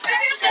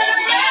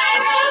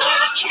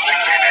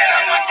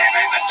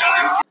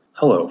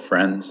Hello,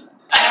 friends.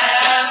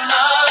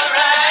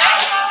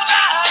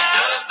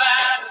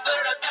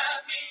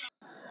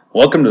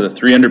 Welcome to the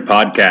 300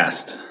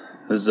 Podcast.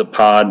 This is a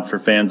pod for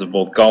fans of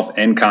both golf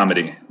and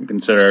comedy. We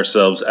consider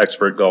ourselves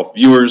expert golf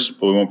viewers,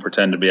 but we won't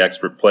pretend to be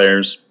expert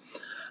players.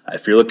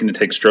 If you're looking to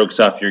take strokes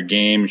off your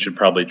game, you should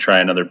probably try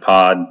another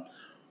pod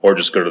or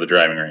just go to the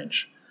driving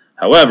range.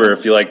 However,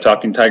 if you like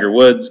talking Tiger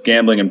Woods,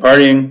 gambling, and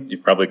partying,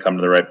 you've probably come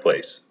to the right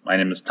place. My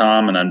name is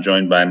Tom, and I'm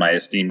joined by my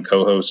esteemed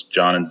co-hosts,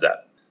 John and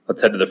Zep. Let's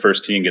head to the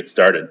first tee and get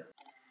started.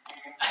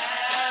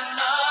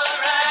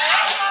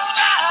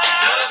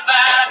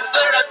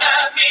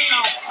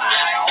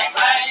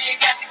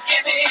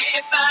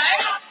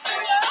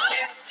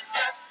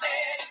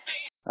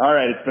 All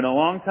right, it's been a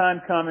long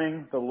time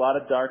coming, with a lot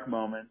of dark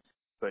moments,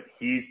 but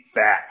he's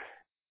back.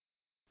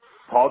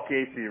 Paul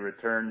Casey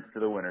returns to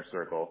the winner's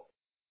circle.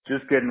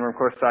 Just kidding, we're of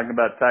course talking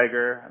about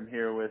Tiger. I'm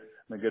here with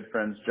my good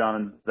friends John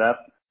and Zep.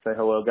 Say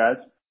hello, guys.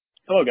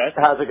 Hello, guys.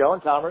 How's it going,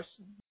 Thomas?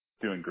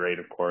 Doing great,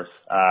 of course.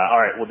 All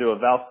right, we'll do a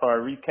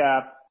Valspar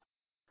recap.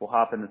 We'll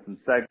hop into some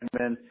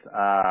segments.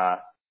 I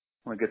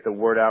want to get the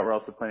word out. We're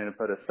also planning to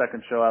put a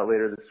second show out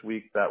later this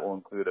week that will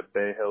include a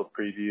Bay Hill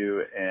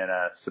preview and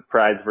a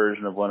surprise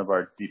version of one of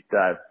our deep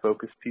dive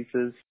focus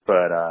pieces.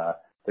 But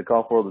the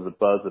golf world is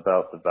abuzz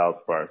about the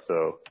Valspar,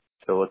 so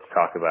let's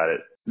talk about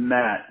it.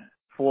 Matt,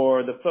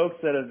 for the folks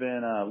that have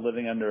been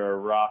living under a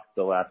rock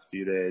the last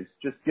few days,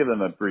 just give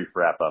them a brief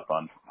wrap up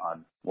on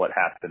what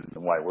happened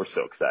and why we're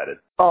so excited.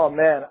 Oh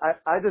man,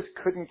 I just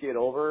couldn't get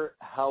over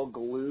how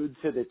glued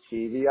to the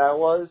TV I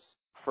was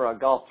for a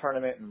golf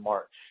tournament in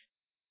March.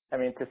 I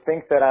mean, to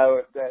think that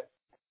that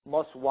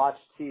must-watch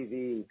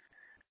TV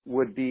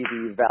would be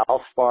the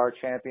Valspar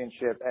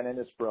Championship at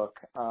Innisbrook,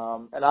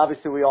 and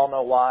obviously we all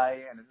know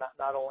why. And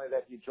not only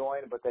that he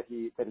joined, but that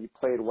he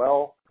played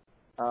well.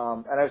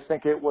 And I just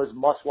think it was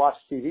must-watch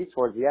TV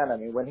towards the end. I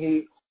mean, when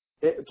it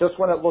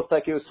looked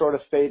like it was sort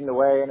of fading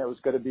away and it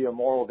was going to be a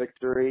moral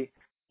victory,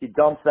 he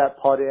dumps that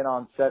putt in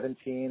on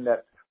 17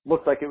 that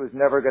looked like it was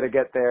never going to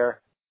get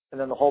there,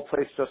 and then the whole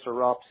place just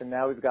erupts. And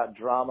now we've got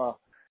drama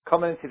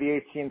coming into the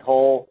 18th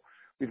hole.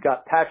 We've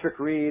got Patrick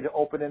Reed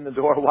opening the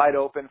door wide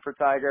open for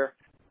Tiger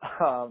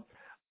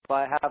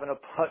by having a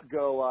putt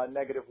go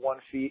negative 1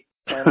 feet,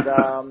 and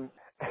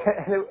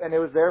and it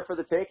was there for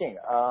the taking.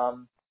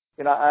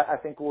 I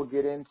think we'll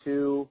get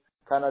into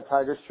kind of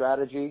Tiger's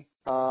strategy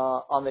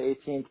on the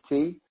 18th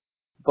tee,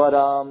 but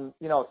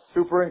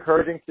super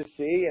encouraging to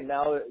see. And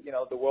now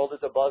the world is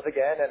abuzz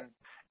again, and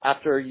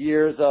after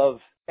years of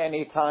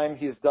any time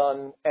he's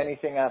done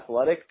anything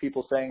athletic,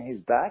 people saying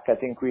he's back, I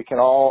think we can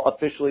all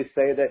officially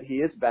say that he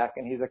is back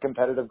and he's a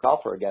competitive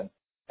golfer again.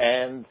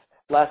 And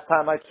last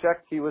time I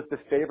checked, he was the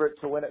favorite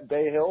to win at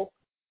Bay Hill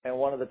and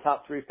one of the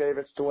top 3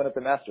 favorites to win at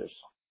the Masters.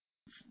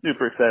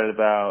 Super excited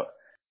about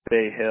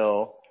Bay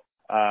Hill.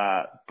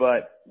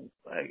 But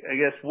I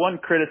guess one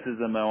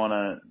criticism I want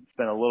to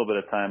spend a little bit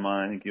of time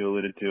on, I think you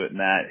alluded to it,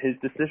 Matt, his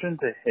decision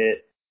to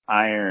hit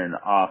iron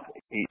off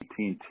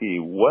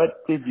 18T.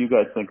 What did you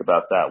guys think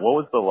about that? What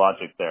was the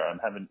logic there? I'm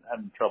having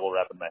trouble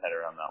wrapping my head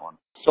around that one.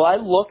 So I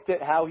looked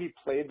at how he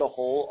played the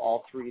hole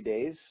all 4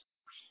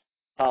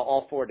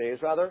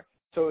 days rather.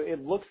 So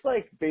it looks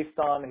like based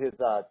on his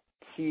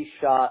tee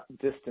shot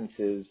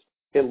distances,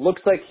 it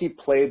looks like he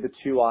played the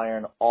 2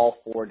 iron all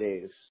 4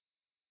 days.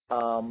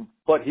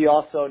 But he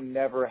also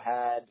never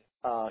had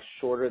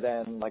shorter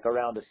than like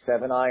around a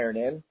 7 iron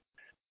in.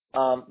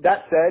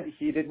 That said,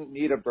 he didn't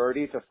need a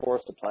birdie to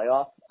force a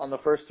playoff on the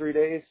first 3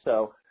 days.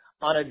 So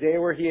on a day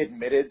where he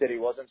admitted that he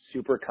wasn't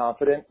super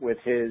confident with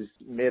his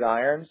mid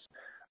irons,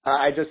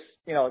 I just,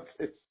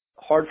 it's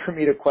hard for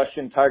me to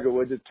question Tiger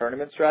Woods'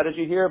 tournament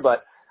strategy here,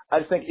 but I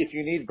just think if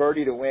you need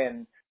birdie to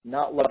win,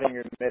 not loving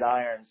your mid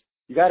irons,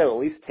 you got to at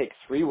least take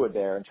 3-wood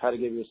there and try to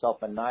give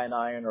yourself a 9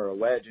 iron or a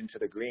wedge into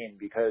the green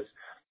because,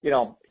 he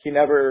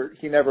never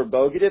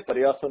bogeyed it, but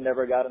he also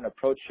never got an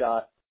approach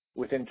shot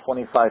within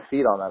 25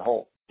 feet on that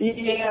hole.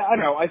 Yeah, I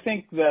know. I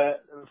think that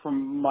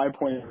from my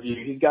point of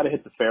view, he's got to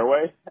hit the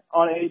fairway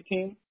on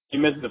 18. He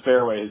misses the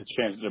fairway, his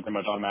chances are pretty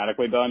much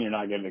automatically done. You're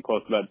not getting it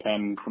close to that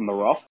pin from the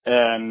rough.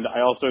 And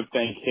I also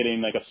think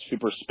hitting like a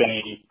super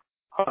spinny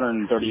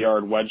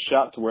 130-yard wedge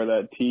shot to where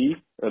that tee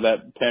or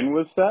that pin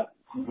was set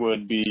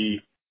would be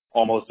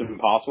almost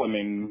impossible. I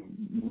mean,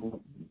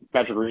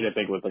 Patrick Reed, I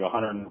think, was like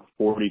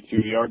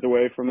 142 yards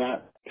away from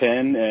that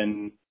pin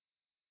and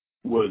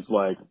was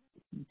like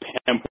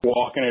pimp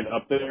walking it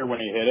up there when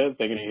he hit it,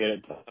 thinking he hit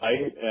it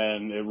tight,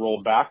 and it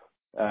rolled back.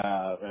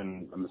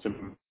 And I'm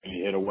assuming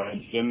he hit a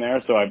wedge in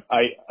there. So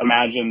I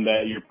imagine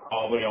that you're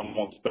probably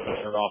almost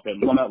better off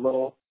hitting on that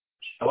little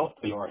shelf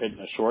than you are hitting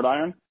a short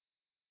iron.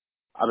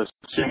 I was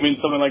assuming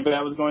something like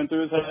that was going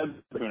through his head.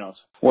 Who knows?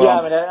 Well, yeah,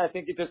 I mean, I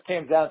think it just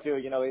came down to,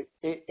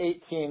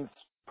 18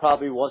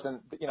 probably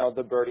wasn't,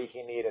 the birdie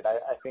he needed.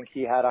 I think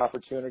he had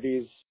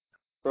opportunities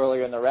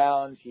earlier in the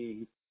round.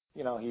 He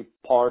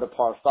parred a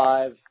par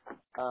 5.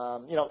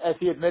 As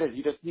he admitted,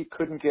 he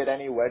couldn't get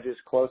any wedges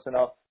close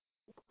enough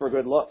for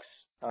good looks.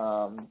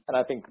 And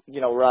I think,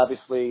 we're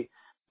obviously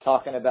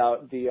talking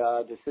about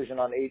the decision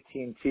on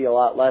 18T a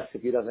lot less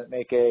if he doesn't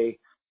make a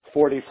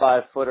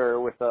 45-footer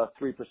with a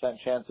 3%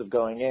 chance of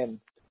going in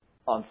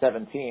on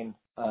 17.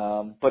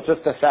 But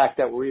just the fact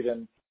that we're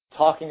even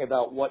talking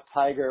about what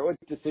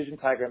decision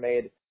Tiger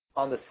made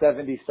on the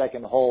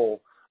 72nd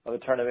hole of a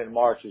tournament in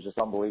March is just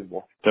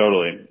unbelievable.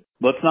 Totally.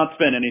 Let's not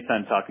spend any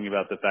time talking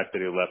about the fact that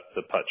he left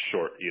the putt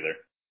short either.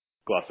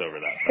 Gloss over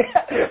that.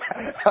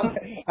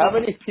 How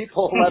many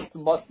people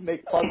must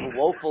make putts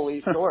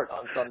woefully short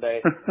on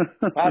Sunday?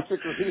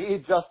 Patrick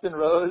Reed, Justin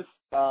Rose.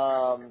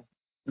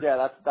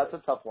 Yeah, that's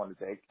a tough one to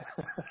take.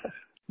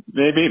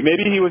 Maybe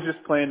he was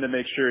just playing to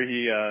make sure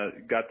he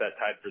got that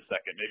tied for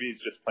second. Maybe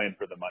he's just playing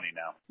for the money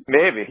now.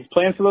 Maybe he's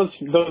playing for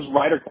those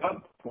Ryder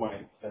Cup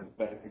points.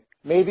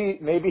 Maybe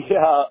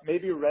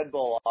Red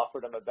Bull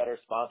offered him a better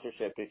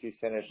sponsorship if he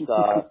finished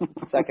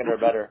second or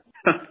better.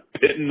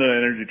 Pitting the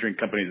energy drink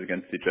companies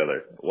against each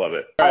other. Love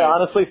it. I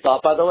honestly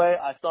thought, by the way,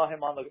 I saw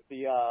him on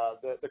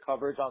the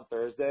coverage on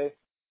Thursday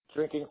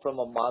drinking from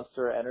a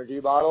Monster energy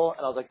bottle,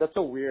 and I was like, that's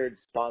a weird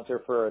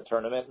sponsor for a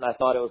tournament. And I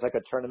thought it was like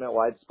a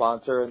tournament-wide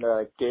sponsor, and they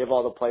like gave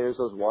all the players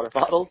those water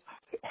bottles.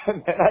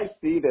 And then I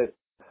see this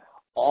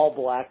all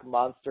black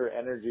Monster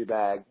energy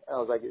bag, and I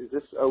was like,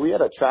 are we at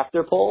a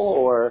tractor pull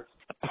or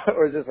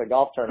is this a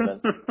golf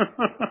tournament?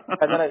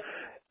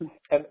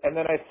 and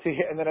then I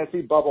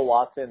see Bubba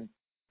Watson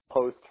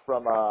post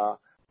from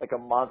like a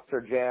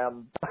Monster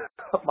Jam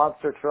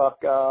Monster truck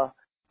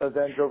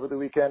event over the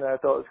weekend, and I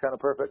thought it was kind of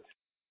perfect.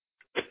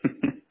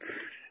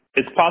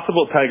 It's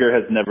possible Tiger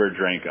has never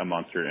drank a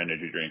Monster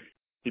energy drink.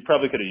 He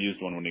probably could have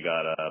used one when he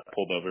got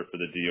pulled over for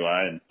the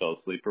DUI and fell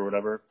asleep or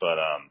whatever. But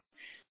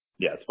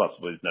yeah, it's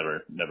possible he's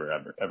never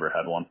ever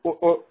had one.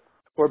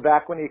 Or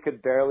back when he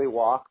could barely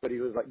walk, but he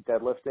was like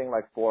deadlifting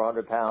like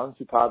 400 pounds.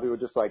 He probably would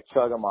just like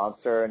chug a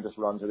Monster and just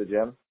run to the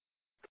gym.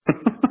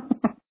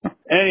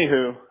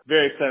 Anywho,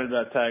 very excited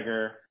about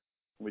Tiger.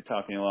 We'll be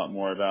talking a lot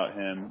more about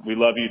him. We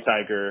love you,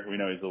 Tiger. We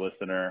know he's a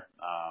listener.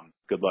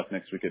 Good luck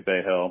next week at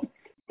Bay Hill.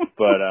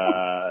 But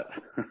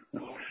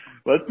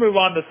let's move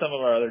on to some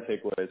of our other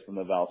takeaways from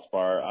the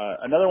Valspar.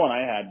 Another one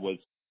I had was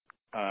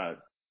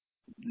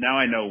now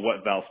I know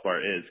what Valspar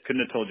is.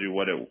 Couldn't have told you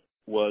what it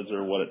was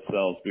or what it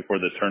sells before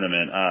the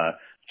tournament.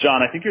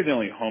 John, I think you're the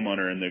only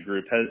homeowner in the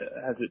group.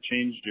 Has it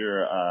changed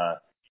your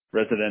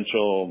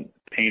residential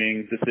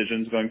painting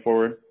decisions going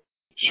forward?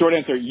 Short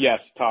answer, yes,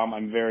 Tom.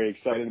 I'm very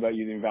excited about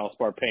using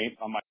Valspar paint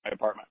on my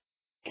apartment.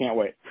 Can't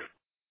wait.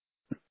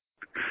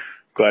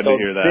 Glad to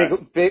hear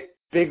that.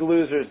 Big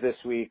losers this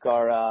week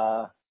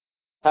are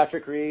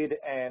Patrick Reed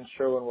and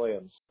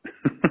Sherwin-Williams.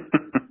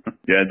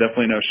 Yeah,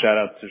 definitely no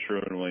shout-outs to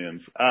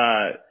Sherwin-Williams.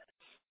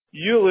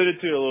 You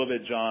alluded to it a little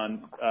bit,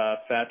 John.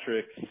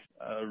 Patrick's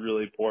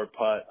really poor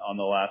putt on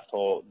the last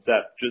hole.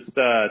 Zep, just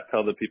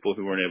tell the people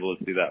who weren't able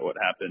to see that what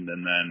happened,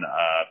 and then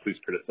please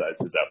criticize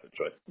his outfit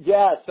choice.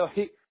 Yeah, so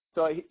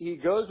he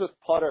goes with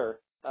putter,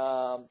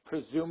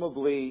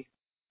 presumably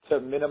to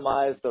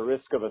minimize the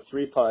risk of a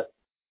 3-putt.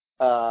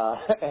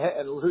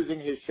 And losing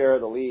his share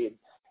of the lead.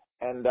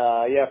 And,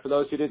 yeah, for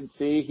those who didn't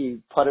see, he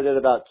putted it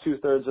about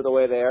 2/3 of the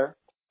way there,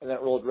 and then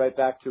it rolled right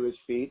back to his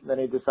feet. And then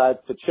he decides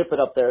to chip it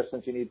up there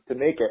since he needs to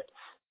make it.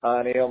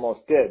 And he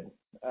almost did.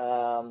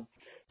 So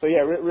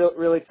yeah,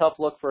 really tough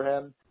look for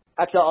him.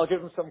 Actually, I'll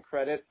give him some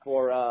credit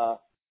for,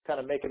 kind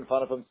of making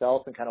fun of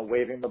himself and kind of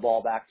waving the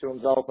ball back to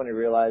himself when he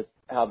realized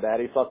how bad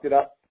he fucked it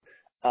up.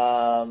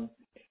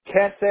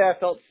 Can't say I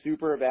felt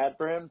super bad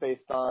for him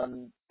based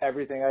on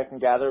everything I can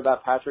gather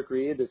about Patrick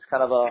Reed. It's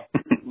kind of a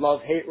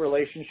love-hate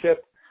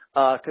relationship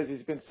because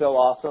he's been so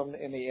awesome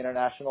in the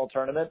international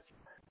tournaments.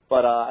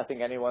 But I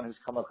think anyone who's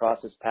come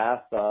across his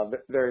path,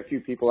 very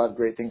few people have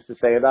great things to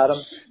say about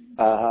him.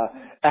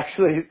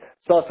 Actually,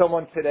 saw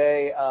someone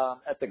today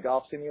at the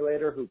golf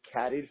simulator who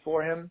caddied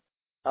for him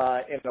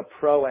in a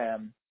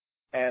Pro-Am.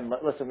 And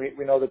listen,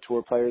 we know the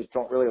tour players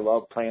don't really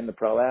love playing the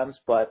Pro-Ams,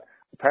 but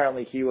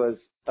apparently he was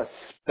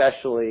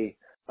especially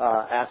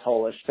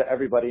asshole-ish to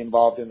everybody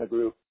involved in the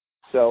group.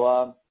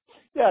 So,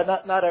 yeah,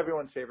 not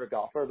everyone's favorite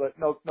golfer, but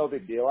no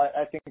big deal.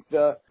 I think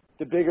the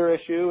bigger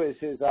issue is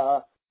his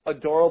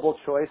adorable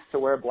choice to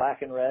wear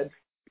black and red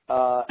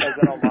as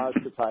an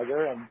homage to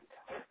Tiger. And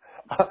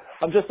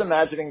I'm just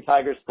imagining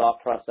Tiger's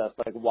thought process,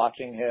 like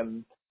watching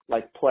him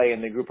like play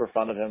in the group in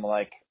front of him,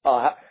 like,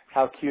 oh,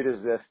 how cute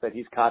is this that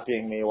he's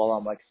copying me while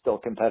I'm like still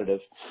competitive.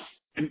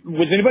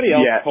 Was anybody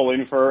else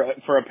pulling for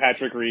a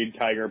Patrick Reed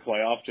Tiger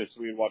playoff just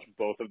so we watch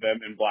both of them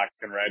in black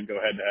and red go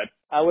head to head?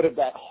 I would have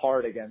bet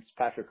hard against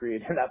Patrick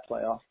Reed in that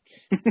playoff.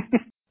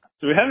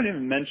 So we haven't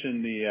even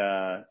mentioned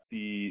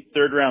the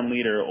third round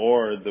leader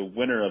or the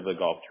winner of the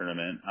golf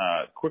tournament.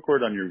 Quick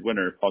word on your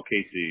winner, Paul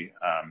Casey.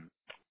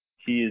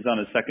 He is on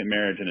his second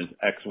marriage and his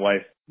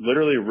ex-wife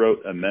literally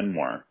wrote a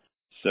memoir.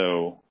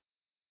 So,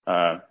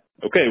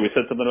 okay, we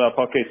said something about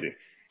Paul Casey.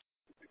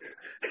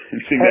 You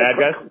see that,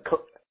 guys?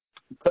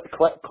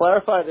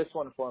 Clarify this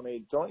one for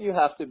me. Don't you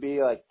have to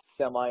be like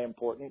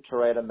semi-important to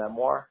write a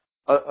memoir?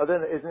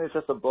 Isn't it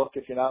just a book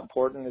if you're not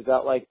important? Is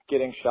that like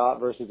getting shot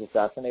versus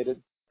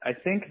assassinated? I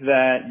think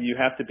that you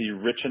have to be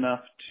rich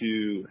enough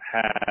to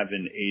have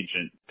an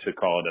agent to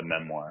call it a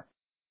memoir.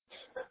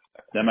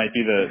 That might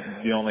be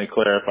the only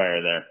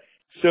clarifier there.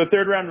 So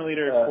third round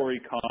leader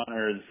Corey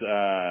Connors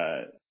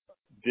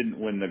didn't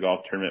win the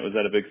golf tournament. Was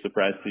that a big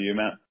surprise to you,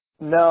 Matt?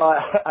 No,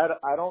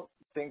 I don't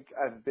think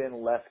I've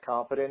been less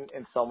confident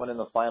in someone in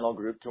the final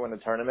group to win the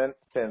tournament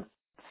since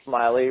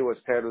Smiley was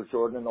paired with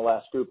Jordan in the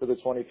last group of the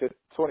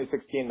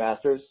 2016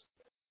 Masters.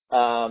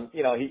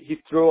 He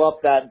threw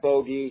up that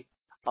bogey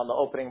on the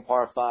opening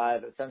par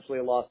 5, essentially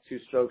lost 2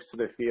 strokes to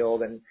the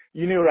field, and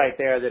you knew right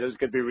there that it was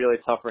going to be really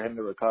tough for him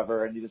to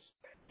recover, and he just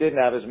didn't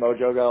have his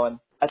mojo going.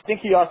 I think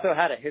he also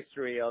had a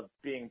history of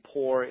being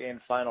poor in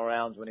final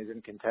rounds when he's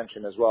in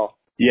contention as well.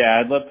 Yeah,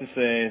 I'd love to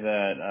say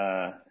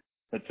that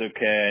that's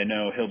okay. I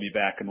know he'll be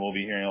back, and we'll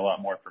be hearing a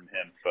lot more from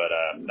him, but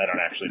I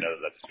don't actually know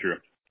that that's true.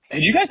 Had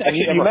you guys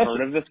actually ever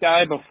heard of this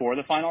guy before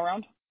the final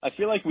round? I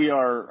feel like we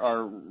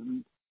are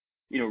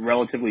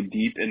relatively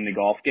deep in the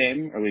golf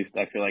game, or at least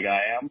I feel like I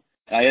am.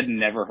 I had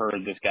never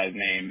heard this guy's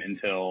name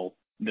until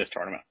this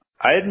tournament.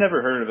 I had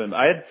never heard of him.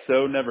 I had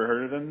never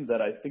heard of him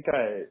that I think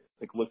I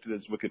looked at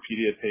his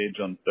Wikipedia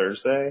page on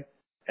Thursday,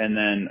 and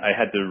then I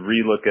had to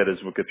re-look at his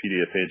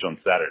Wikipedia page on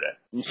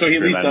Saturday. So he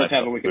at least does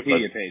have a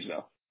Wikipedia page,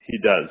 though. He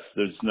does.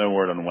 There's no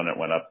word on when it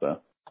went up, though.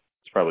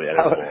 It's probably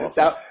editable.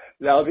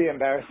 That would be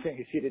embarrassing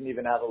if he didn't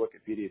even have a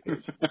Wikipedia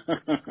page.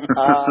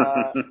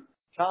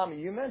 Tom,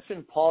 you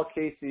mentioned Paul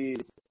Casey's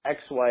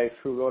ex-wife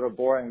who wrote a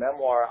boring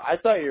memoir. I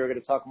thought you were going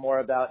to talk more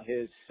about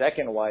his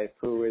second wife,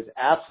 who is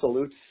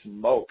absolute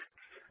smoke.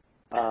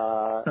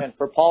 And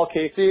for Paul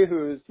Casey,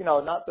 who's,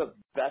 not the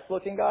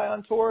best-looking guy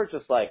on tour,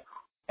 just like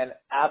an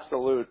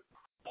absolute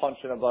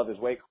punching above his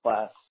weight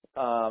class.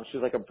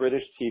 She's like a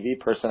British TV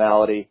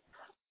personality,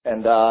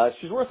 and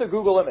she's worth a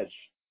Google image.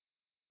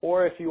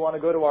 Or if you want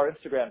to go to our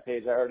Instagram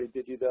page, I already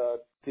did you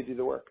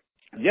the work.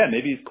 Yeah,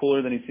 maybe he's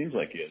cooler than he seems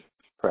like he is.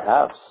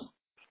 Perhaps.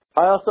 It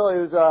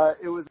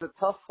was a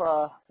tough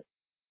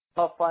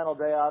final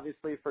day,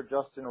 obviously, for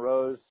Justin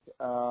Rose.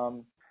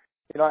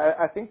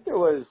 I think there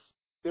was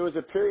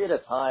a period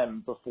of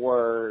time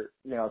before,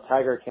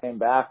 Tiger came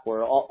back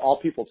where all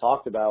people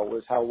talked about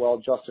was how well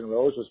Justin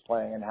Rose was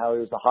playing and how he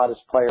was the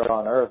hottest player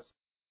on earth.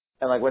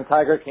 And when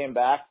Tiger came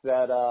back,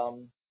 that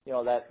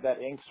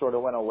ink sort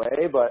of went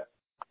away. But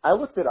I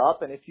looked it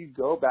up, and if you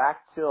go back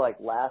to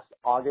last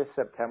August,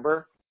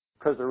 September,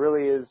 because there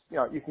really is,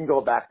 you can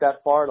go back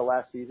that far to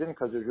last season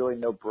because there's really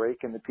no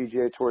break in the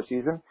PGA Tour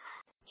season.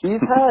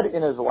 He's had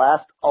in his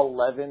last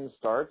 11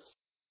 starts,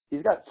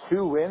 he's got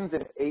 2 wins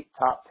and 8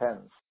 top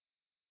 10s.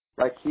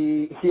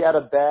 He had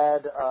a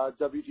bad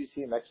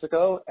WGC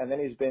Mexico, and then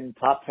he's been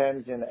top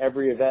 10s in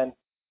every event,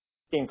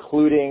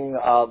 including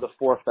the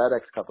 4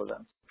 FedEx Cup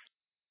events.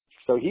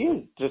 So he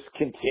has just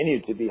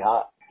continued to be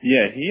hot.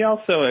 Yeah, he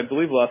also, I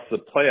believe, lost the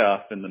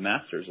playoff in the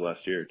Masters last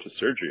year to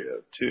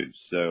Sergio, too.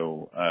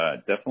 So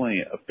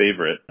definitely a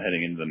favorite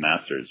heading into the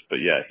Masters. But,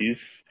 yeah,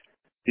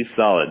 he's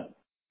solid.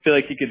 I feel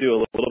like he could do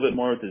a little bit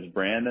more with his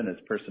brand and his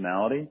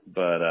personality,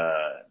 but,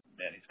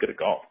 man, he's good at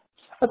golf.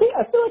 I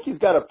feel like he's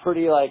got a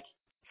pretty,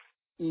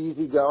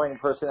 easygoing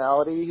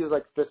personality. He was,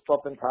 fist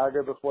bumping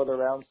Tiger before the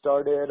round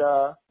started.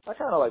 I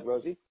kind of like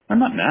Rosie. I'm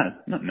not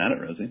mad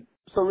at Rosie.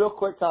 So real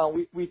quick,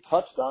 Tom, we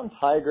touched on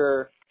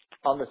Tiger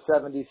on the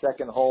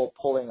 72nd hole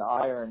pulling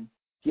iron.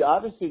 He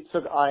obviously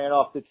took iron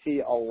off the tee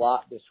a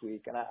lot this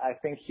week, and I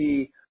think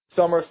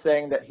some are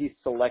saying that he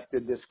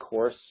selected this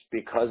course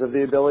because of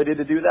the ability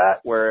to do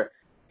that, where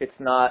it's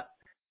not,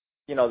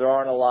 there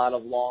aren't a lot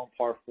of long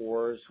par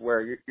 4s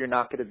where you're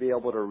not going to be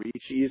able to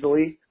reach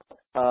easily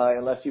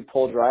unless you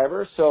pull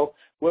drivers. So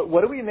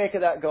what do we make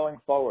of that going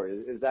forward?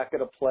 Is that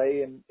going to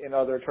play in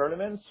other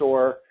tournaments,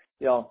 or,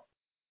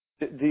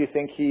 do you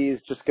think he's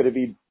just going to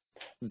be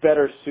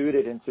better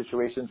suited in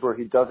situations where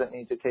he doesn't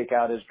need to take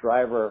out his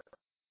driver,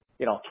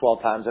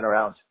 12 times in a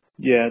round?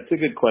 Yeah, it's a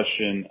good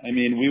question. I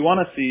mean, we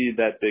want to see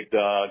that big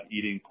dog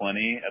eating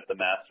plenty at the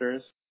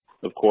Masters,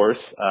 of course.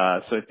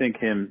 So I think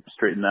him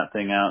straightening that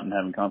thing out and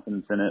having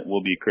confidence in it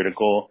will be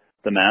critical.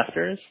 The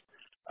Masters.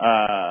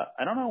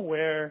 I don't know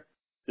where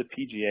the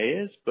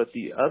PGA is, but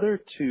the other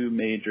 2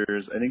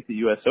 majors, I think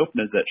the U.S. Open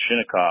is at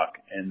Shinnecock,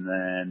 and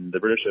then the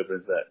British Open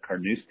is at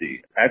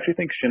Carnoustie. I actually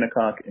think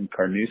Shinnecock and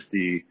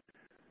Carnoustie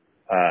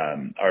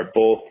are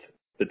both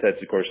the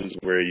types of courses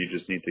where you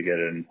just need to get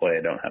it in play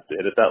and don't have to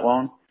hit it that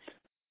long.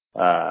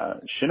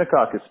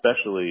 Shinnecock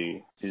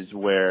especially is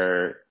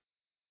where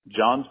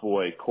John's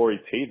boy, Corey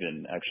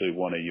Pavin, actually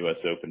won a U.S.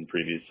 Open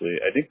previously.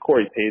 I think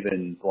Corey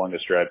Pavin's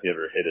longest drive he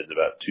ever hit is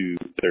about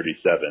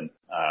 237.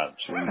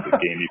 So it's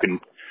a game you can,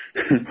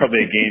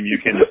 probably a game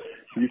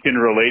you can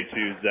relate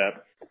to,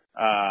 Zep.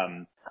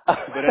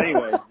 But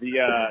anyway,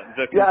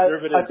 the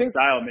conservative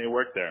style may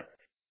work there.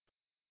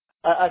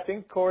 I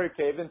think Corey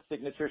Pavin's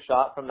signature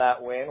shot from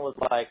that win was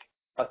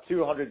a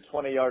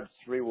 220-yard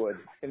 3-wood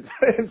into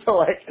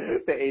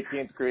the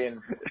 18th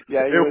green.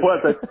 Yeah, it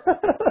was.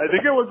 I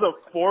think it was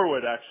a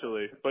 4-wood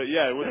actually, but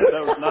yeah,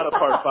 that was not a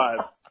par 5.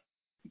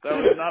 That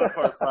was not a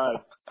par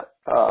 5.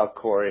 Oh,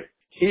 Corey,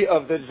 he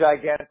of the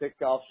gigantic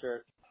golf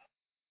shirt.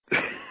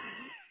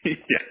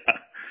 Yeah.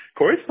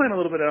 Corey's playing a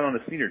little bit out on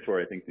the senior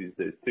tour, I think, these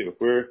days too.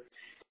 We're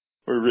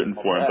rooting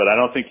for him, but I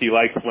don't think he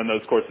likes when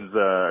those courses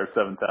are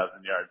 7,000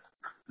 yards.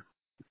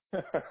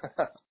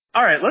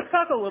 All right, let's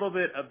talk a little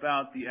bit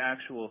about the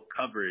actual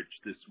coverage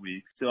this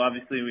week. So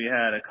obviously we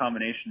had a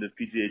combination of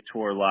PGA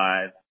Tour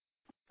Live,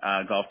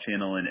 Golf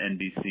Channel, and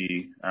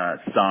NBC.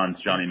 Sans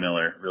Johnny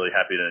Miller. Really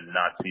happy to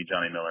not see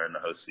Johnny Miller in the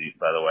host seat,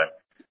 by the way.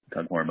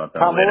 Talk more about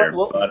that later.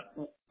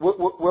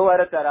 We'll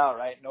edit that out,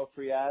 right? No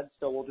free ads.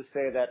 So we'll just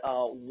say that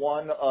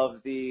one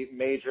of the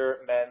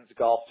major men's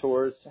golf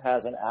tours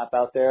has an app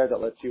out there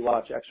that lets you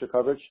watch extra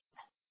coverage.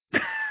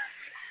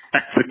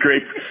 That's a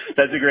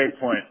great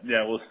point.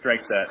 Yeah, we'll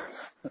strike that.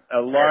 A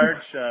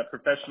large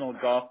professional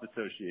golf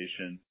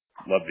association.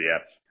 Love the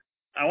apps.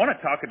 I want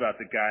to talk about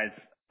the guys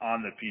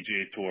on the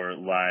PGA Tour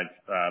Live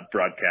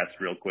broadcast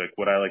real quick,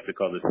 what I like to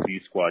call the C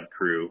Squad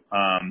crew.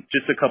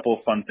 Just a couple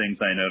of fun things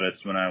I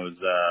noticed when I was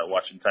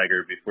watching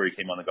Tiger before he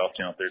came on the Golf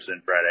Channel Thursday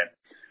and Friday.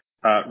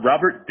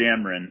 Robert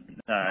Damron,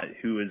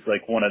 who is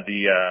like one of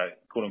the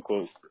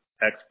quote-unquote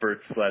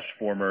experts /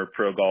 former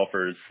pro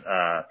golfers,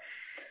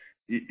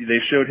 they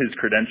showed his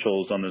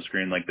credentials on the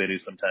screen like they do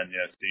sometimes,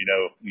 so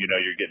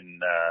you're getting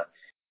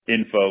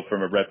info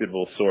from a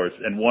reputable source.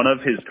 And one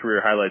of his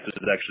career highlights is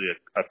actually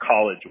a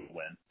college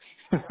win.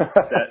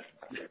 That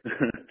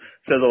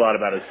says a lot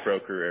about his pro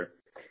career.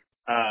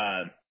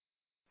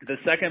 The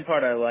second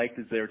part I liked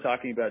is they were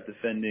talking about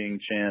defending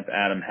champ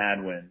Adam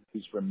Hadwin,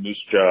 who's from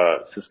Moose Jaw,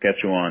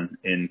 Saskatchewan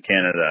in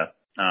Canada,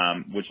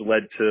 which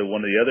led to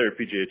one of the other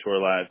PGA Tour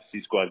Live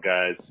C Squad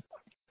guys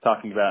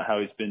talking about how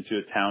he's been to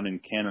a town in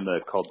Canada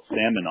called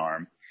Salmon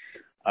Arm,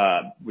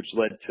 which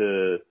led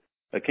to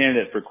a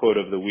candidate for quote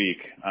of the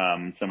week.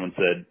 Someone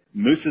said,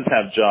 "Mooses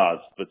have jaws,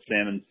 but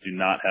salmons do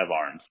not have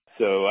arms."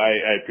 So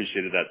I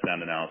appreciated that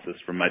sound analysis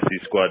from my C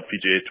Squad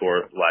PGA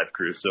Tour Live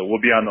crew. So we'll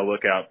be on the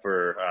lookout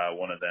for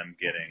one of them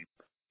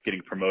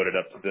getting promoted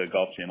up to the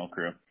Golf Channel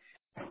crew.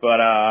 But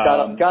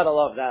gotta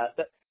love that.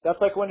 That's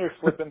like when you're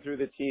flipping through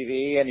the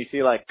TV and you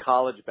see like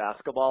college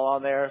basketball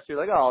on there. So you're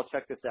like, oh, I'll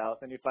check this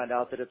out. Then you find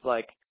out that it's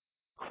like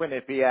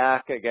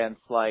Quinnipiac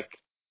against like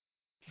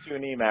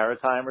SUNY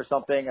Maritime or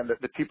something, and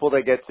the people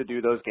that get to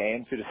do those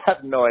games who just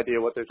have no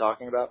idea what they're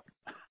talking about.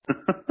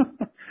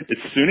 Is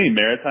SUNY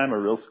Maritime a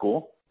real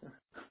school?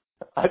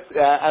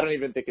 I don't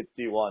even think it's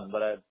D1,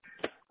 but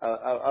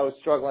I was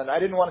struggling. I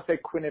didn't want to say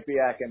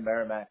Quinnipiac and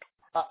Merrimack.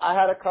 I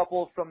had a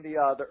couple from the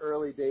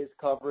early days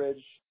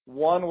coverage.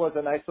 One was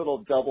a nice little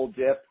double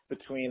dip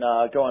between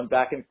going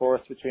back and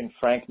forth between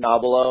Frank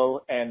Nobilo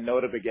and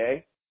Nota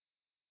Begay.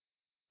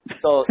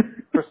 So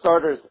for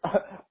starters,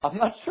 I'm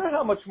not sure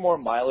how much more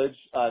mileage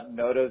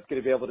Nota is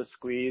going to be able to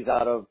squeeze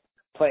out of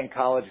playing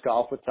college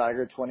golf with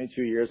Tiger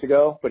 22 years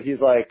ago, but he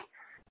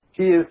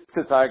is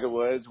to Tiger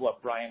Woods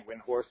what Brian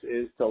Windhorse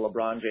is to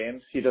LeBron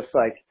James. He just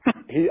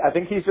I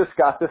think he's just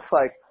got this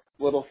like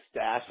little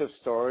stash of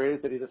stories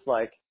that he just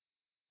like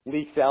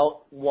leaks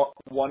out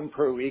one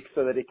per week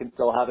so that he can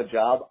still have a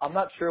job. I'm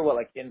not sure what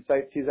like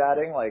insights he's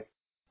adding. Like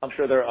I'm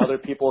sure there are other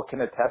people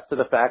can attest to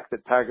the fact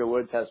that Tiger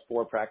Woods has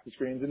 4 practice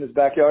greens in his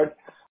backyard.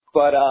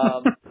 But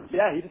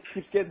yeah, he just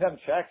keeps getting them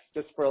checks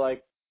just for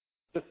like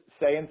just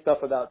saying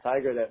stuff about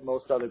Tiger that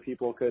most other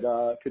people could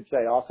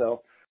say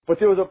also. But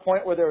there was a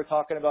point where they were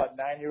talking about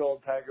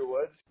 9-year-old Tiger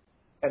Woods,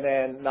 and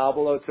then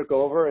Nobilo took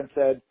over and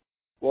said,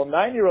 well,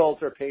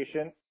 9-year-olds are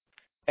patient,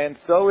 and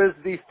so is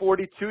the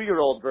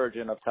 42-year-old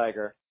version of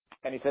Tiger.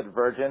 And he said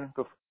virgin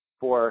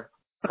before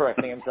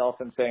correcting himself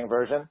and saying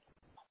virgin.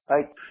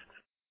 Like,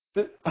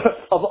 of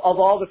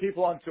all the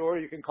people on tour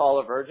you can call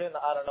a virgin,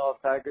 I don't know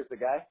if Tiger's the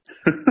guy.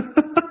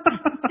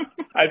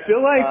 I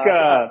feel like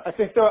I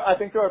think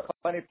there are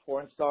plenty of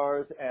porn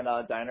stars and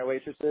diner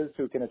waitresses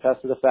who can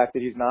attest to the fact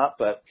that he's not,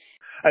 but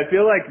I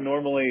feel like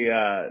normally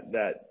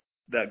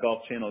that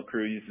Golf Channel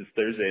crew uses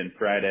Thursday and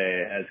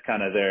Friday as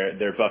kind of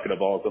their bucket of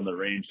balls on the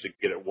range to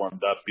get it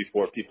warmed up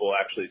before people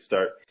actually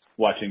start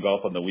watching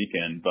golf on the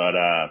weekend. But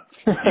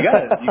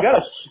you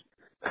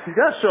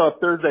gotta show up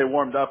Thursday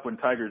warmed up when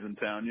Tiger's in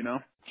town, you know?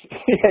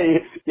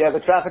 Yeah, the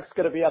traffic's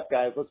gonna be up,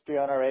 guys. Let's be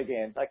on our A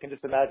game. I can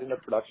just imagine the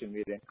production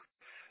meeting.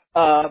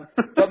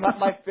 But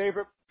my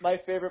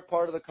favorite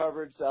part of the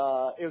coverage,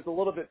 it was a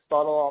little bit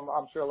subtle.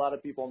 I'm sure a lot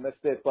of people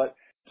missed it, but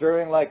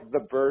during like the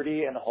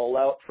birdie and hole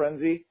out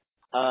frenzy,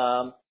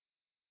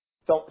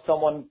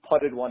 someone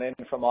putted one in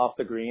from off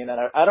the green,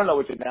 and I don't know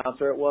which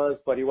announcer it was,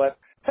 but he went,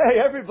 "Hey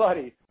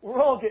everybody,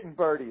 we're all getting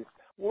birdies.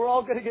 We're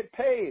all going to get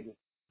paid,"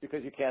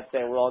 because you can't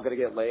say we're all going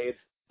to get laid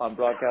on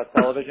broadcast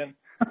television.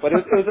 But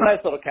it was a nice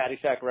little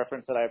Caddyshack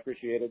reference that I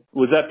appreciated.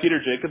 Was that Peter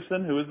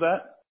Jacobson? Who was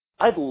that?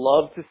 I'd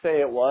love to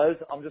say it was.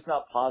 I'm just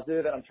not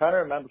positive. And I'm trying to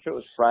remember if it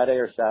was Friday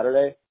or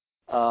Saturday.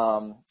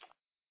 I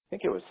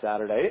think it was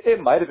Saturday.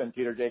 It might have been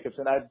Peter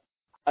Jacobson.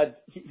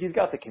 He's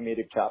got the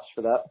comedic chops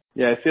for that.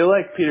 Yeah, I feel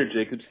like Peter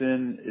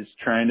Jacobson is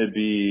trying to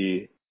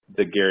be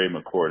the Gary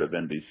McCord of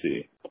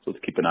NBC. So let's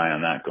keep an eye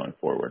on that going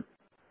forward.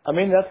 I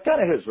mean, that's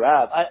kind of his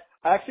rap. I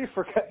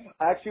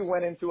actually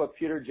went into a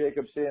Peter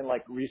Jacobson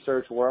like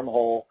research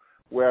wormhole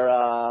where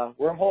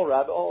wormhole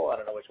rabbit hole. I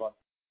don't know which one.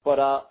 But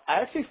I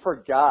actually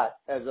forgot,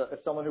 as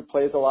someone who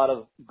plays a lot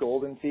of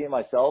Golden Tee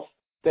myself,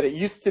 that it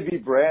used to be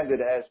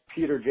branded as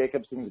Peter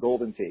Jacobson's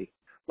Golden Tee.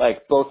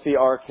 Like both the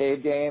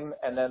arcade game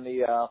and then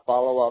the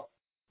follow-up,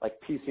 like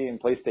PC and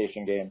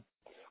PlayStation game.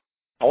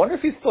 I wonder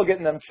if he's still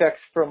getting them checks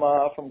from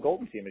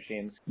Golden Tee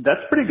machines. That's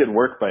pretty good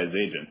work by his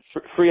agent.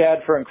 Free ad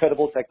for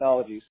Incredible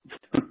Technologies.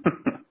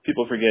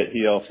 People forget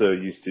he also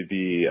used to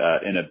be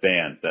in a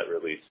band that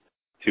released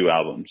 2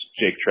 albums,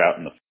 Jake Trout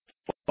and the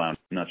Clowns.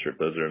 I'm not sure if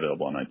those are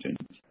available on iTunes.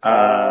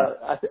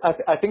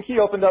 I think he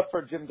opened up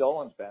for Jim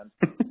Dolan's band.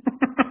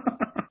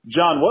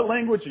 John, what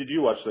language did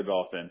you watch the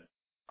golf in?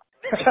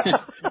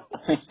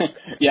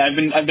 Yeah,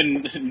 I've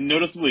been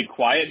noticeably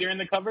quiet during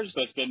the coverage,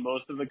 so I spent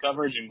most of the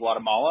coverage in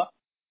Guatemala.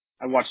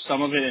 I watched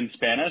some of it in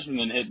Spanish and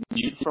then hit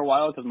mute for a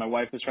while because my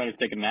wife was trying to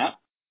take a nap.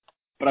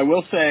 But I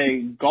will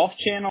say Golf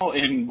Channel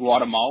in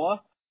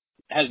Guatemala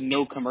has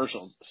no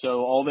commercials.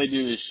 So all they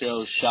do is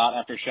show shot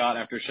after shot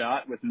after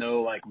shot with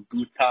no like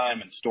booth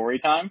time and story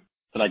time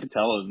that I could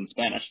tell is in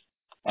Spanish.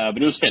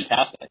 But it was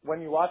fantastic.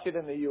 When you watch it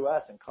in the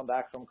U.S. and come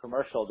back from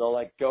commercial, they'll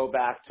like go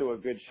back to a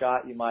good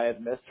shot you might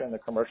have missed during the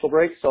commercial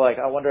break. So like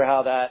I wonder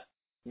how that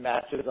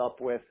matches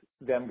up with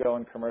them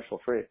going commercial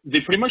free. They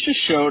pretty much just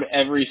showed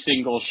every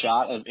single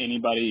shot of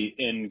anybody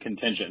in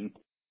contention.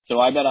 So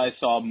I bet I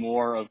saw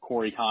more of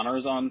Corey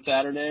Connors on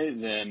Saturday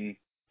than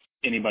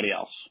anybody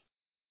else.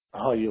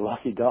 Oh, you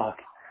lucky dog.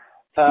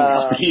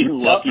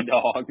 You lucky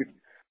dog.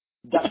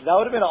 That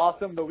would have been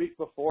awesome the week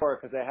before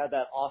because they had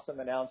that awesome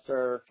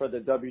announcer for the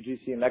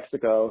WGC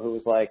Mexico who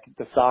was like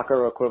the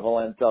soccer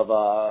equivalent of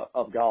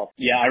golf.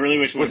 Yeah, I really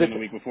wish it would have been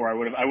the week before. I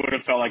would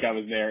have felt like I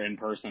was there in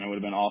person. It would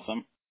have been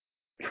awesome.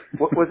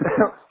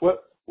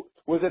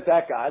 Was it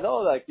that guy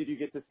though? Like, did you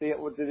get to see it?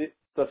 Did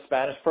the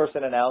Spanish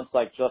person announce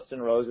like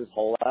Justin Rose's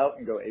hole out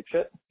and go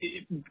apeshit?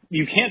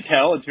 You can't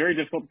tell. It's very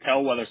difficult to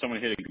tell whether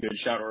someone hit a good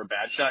shot or a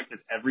bad shot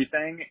because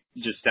everything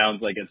just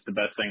sounds like it's the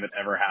best thing that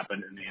ever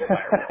happened in the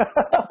entire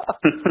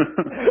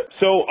world.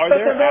 So are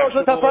there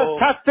actual... a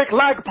fantastic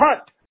lag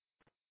putt.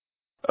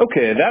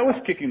 Okay, that was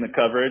kicking the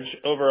coverage.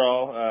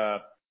 Overall,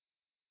 I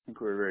think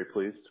we're very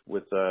pleased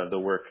with the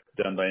work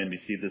done by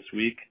NBC this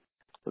week.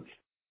 Let's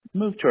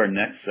move to our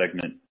next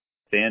segment,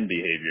 fan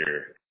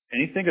behavior.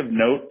 Anything of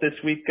note this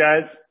week,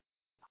 guys?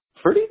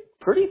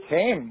 Pretty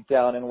tame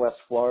down in West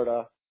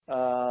Florida.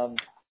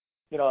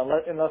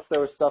 Unless there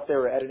was stuff they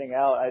were editing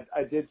out,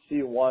 I did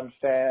see one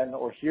fan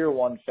or hear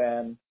one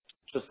fan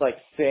just like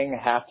sing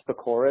half the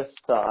chorus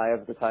to "Eye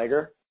of the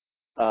Tiger"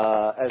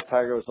 as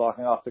Tiger was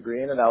walking off the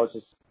green, and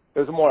it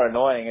was more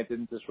annoying. It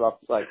didn't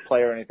disrupt like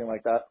play or anything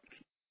like that.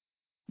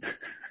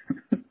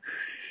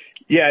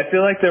 Yeah, I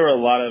feel like there were a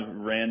lot of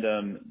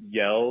random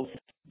yells,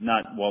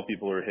 not while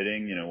people were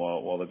hitting,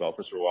 while the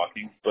golfers were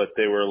walking, but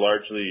they were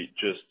largely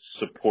just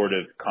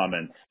supportive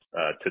comments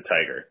to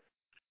Tiger,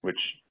 which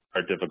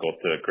are difficult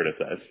to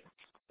criticize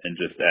and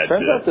just add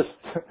to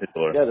his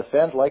lore. Yeah, the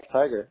fans like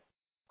Tiger.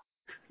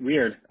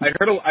 Weird. I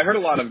heard a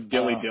lot of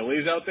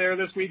dilly-dillies out there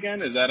this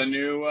weekend. Is that a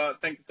new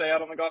thing to say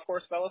out on the golf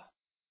course, fellas?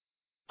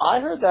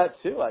 I heard that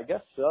too. I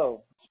guess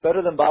so. It's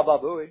better than Baba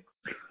Booey.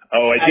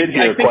 Oh, I did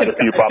hear quite a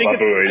few Baba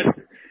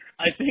Booeys.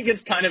 I think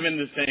it's kind of in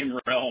the same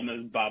realm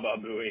as Baba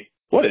Booey.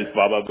 What is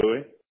Baba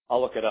Booey?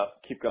 I'll look it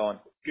up. Keep going.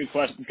 Good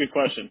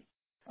question.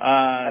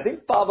 I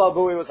think Baba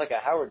Booey was like a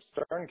Howard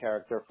Stern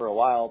character for a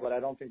while, but I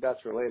don't think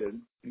that's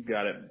related.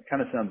 Got it.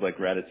 Kind of sounds like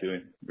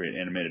Ratatouille. Great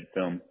animated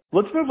film.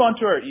 Let's move on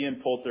to our Ian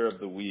Poulter of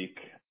the week.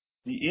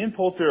 The Ian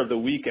Poulter of the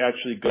week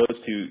actually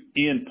goes to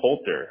Ian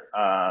Poulter.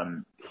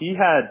 He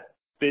had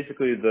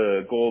basically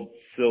the gold,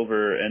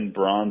 silver, and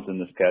bronze in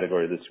this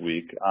category this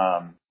week.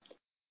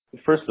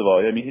 First of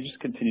all, I mean, he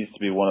just continues to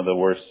be one of the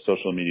worst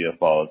social media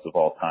follows of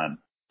all time.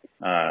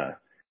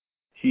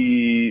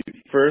 He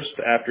first,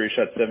 after he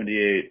shot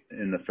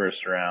 78 in the first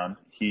round,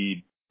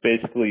 he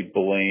basically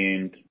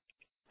blamed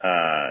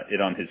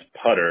it on his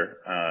putter,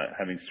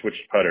 having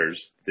switched putters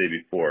the day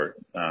before.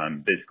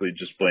 Basically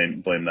just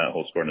blamed that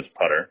whole score on his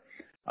putter.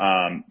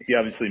 He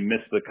obviously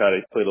missed the cut.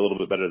 He played a little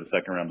bit better the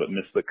second round, but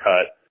missed the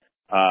cut.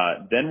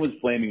 Then was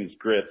blaming his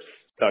grips,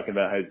 talking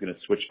about how he's going to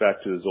switch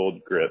back to his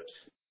old grips.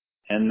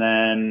 And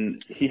then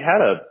he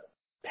had a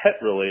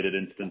pet-related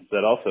instance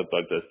that also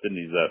bugged us, didn't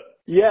he, Zep?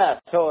 Yeah,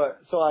 so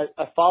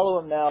I follow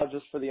him now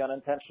just for the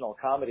unintentional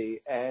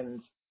comedy,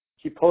 and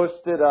he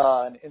posted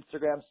an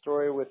Instagram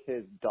story with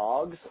his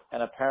dogs,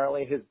 and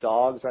apparently his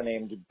dogs are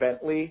named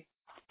Bentley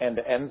and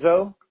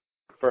Enzo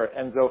for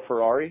Enzo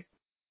Ferrari,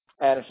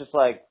 and it's just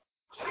like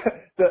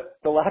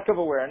the lack of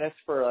awareness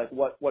for like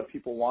what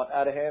people want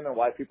out of him and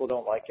why people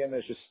don't like him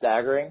is just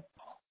staggering.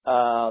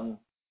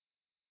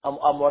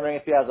 I'm wondering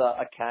if he has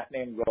a cat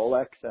named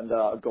Rolex and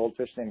a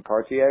goldfish named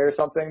Cartier or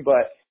something,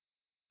 but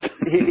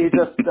he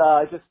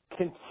just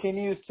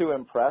continues to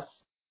impress.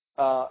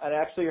 And I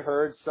actually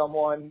heard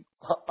someone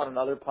on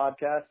another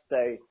podcast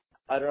say,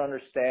 I don't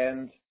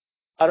understand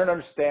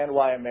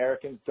why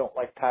Americans don't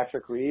like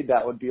Patrick Reed.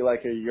 That would be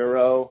like a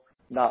Euro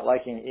not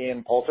liking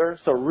Ian Poulter.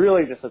 So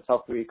really just a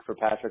tough week for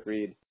Patrick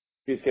Reed.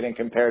 He's getting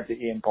compared to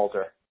Ian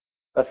Poulter.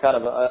 that's kind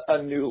of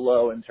a new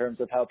low in terms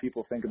of how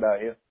people think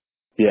about you.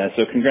 Yeah,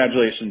 so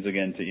congratulations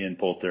again to Ian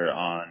Poulter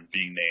on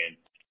being named,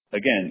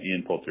 again,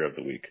 Ian Poulter of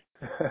the Week.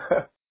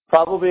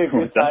 Probably a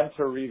good time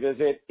to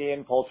revisit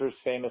Ian Poulter's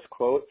famous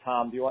quote.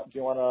 Tom, do you want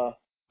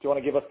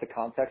to give us the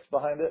context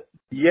behind it?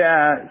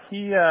 Yeah,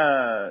 he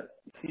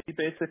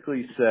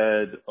basically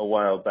said a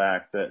while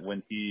back that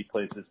when he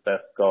plays his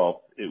best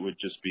golf, it would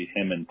just be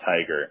him and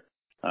Tiger.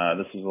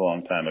 This was a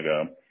long time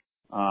ago.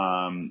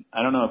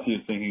 I don't know if he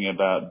was thinking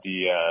about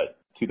the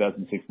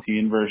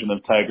 2016 version of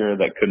Tiger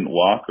that couldn't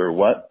walk or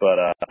what,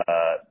 but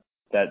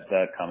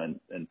that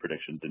comment and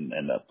prediction didn't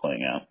end up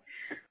playing out.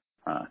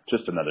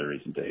 Just another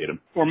reason to hate him.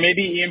 Or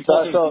maybe Ian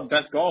Poulter's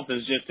best golf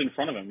is just in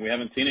front of him. We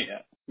haven't seen it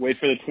yet. Wait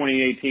for the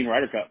 2018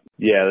 Ryder Cup.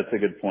 Yeah, that's a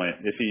good point.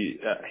 If he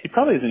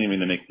probably isn't even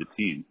going to make the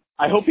team.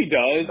 I hope he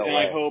does, no and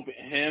way. I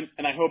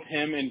hope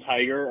him and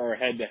Tiger are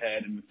head to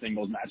head in the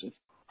singles matches.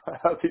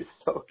 That would be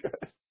so good.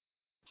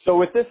 So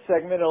with this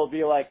segment, it'll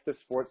be like the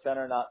Sports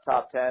Center, not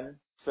top 10.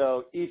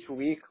 So each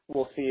week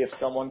we'll see if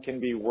someone can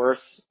be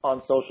worse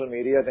on social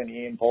media than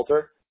Ian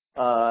Poulter,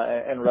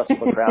 and wrestle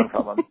the crown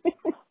from him.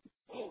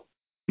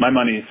 My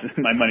money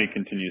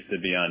continues to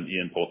be on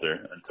Ian Poulter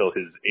until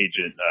his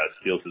agent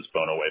steals his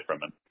phone away from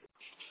him.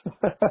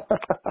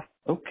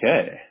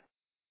 Okay.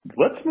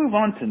 Let's move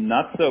on to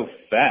Not So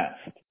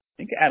Fast. I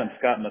think Adam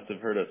Scott must have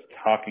heard us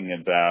talking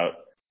about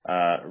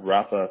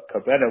Rafa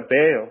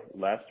Cabrera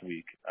last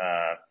week.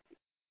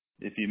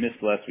 If you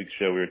missed last week's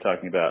show, we were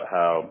talking about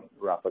how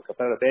Rafa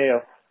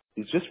Cabrera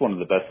is just one of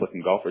the best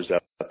looking golfers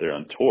out there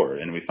on tour,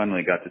 and we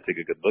finally got to take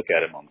a good look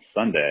at him on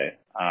Sunday.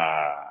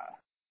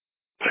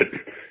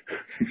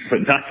 But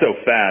not so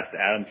fast.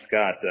 Adam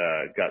Scott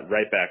got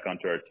right back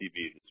onto our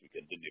TV this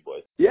weekend, didn't you,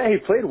 boys? Yeah, he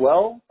played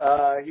well.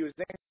 He was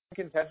in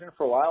contention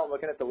for a while. I'm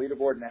looking at the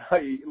leaderboard now.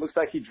 It looks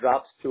like he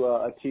drops to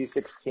a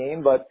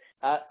T16. But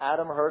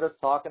Adam heard us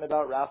talking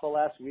about Rafa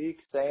last week,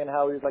 saying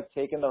how he was like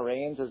taking the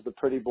reins as the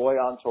pretty boy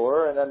on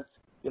tour, and then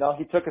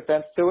he took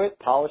offense to it,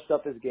 polished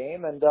up his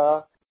game, and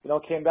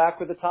came back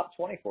with the top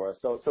 20 for us.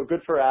 So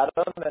good for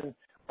Adam, and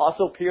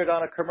also appeared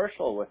on a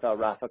commercial with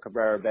Rafa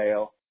Cabrera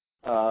Bello.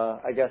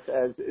 I guess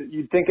as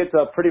you'd think it's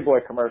a pretty boy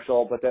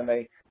commercial, but then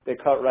they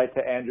cut right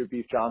to Andrew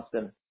Beef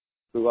Johnston,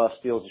 who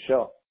steals the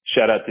show.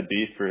 Shout out to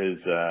Beef for his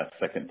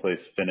second place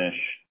finish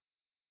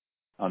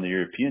on the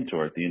European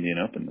Tour at the Indian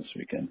Open this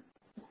weekend.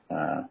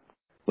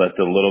 Left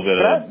a little bit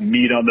of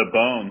meat on the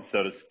bone,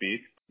 so to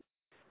speak.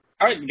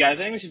 All right, guys,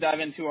 I think we should dive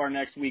into our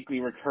next weekly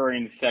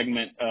recurring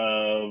segment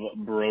of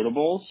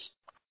Brotables.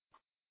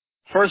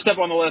 First up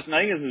on the list, and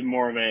I think this is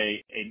more of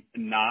a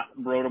not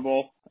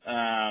Brotable.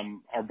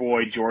 Our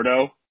boy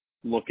Jordo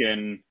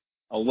looking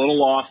a little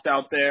lost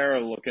out there,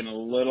 looking a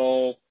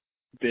little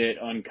bit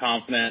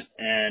unconfident,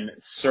 and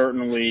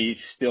certainly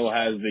still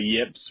has the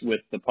yips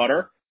with the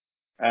putter.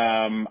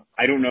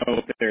 I don't know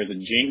if there's a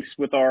jinx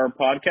with our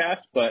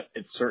podcast, but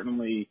it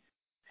certainly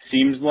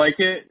seems like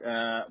it.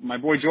 My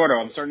boy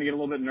Jordo, I'm starting to get a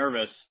little bit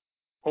nervous,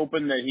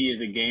 hoping that he is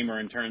a gamer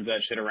and turns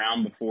that shit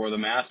around before the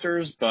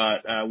Masters.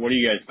 But what do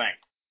you guys think?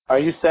 Are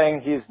you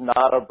saying he's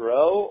not a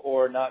bro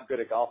or not good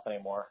at golf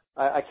anymore?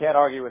 I can't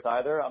argue with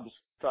either. I'm just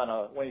trying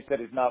to, when you said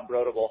he's not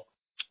Brotable.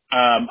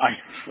 I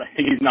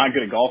think he's not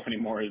good at golf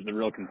anymore is the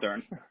real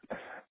concern.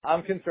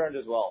 I'm concerned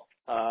as well.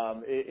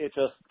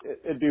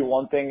 It'd be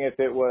one thing if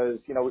it was,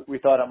 we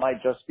thought it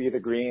might just be the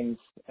greens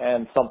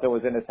and something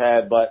was in his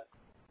head, but,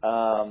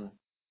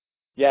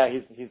 yeah,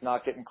 he's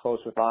not getting close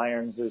with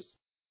irons.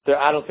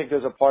 I don't think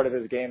there's a part of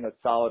his game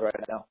that's solid right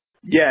now.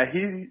 Yeah,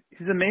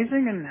 he's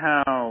amazing in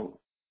how,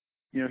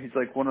 he's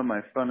like one of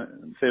my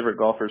favorite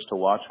golfers to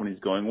watch when he's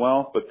going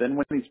well. But then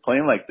when he's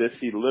playing like this,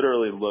 he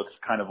literally looks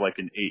kind of like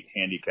an 8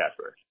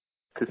 handicapper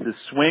because his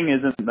swing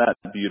isn't that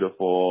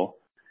beautiful.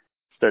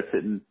 Starts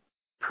hitting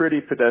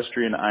pretty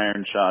pedestrian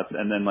iron shots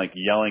and then like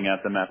yelling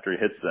at them after he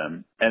hits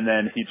them. And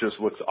then he just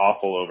looks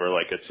awful over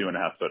like a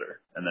 2.5 footer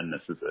and then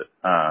misses it.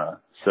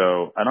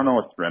 So I don't know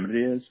what the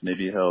remedy is.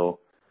 Maybe he'll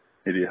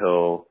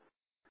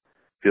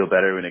feel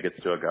better when it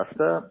gets to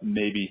Augusta.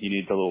 Maybe he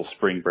needs a little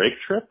spring break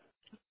trip.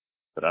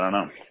 But I don't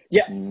know.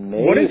 Yeah.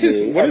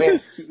 Maybe.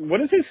 What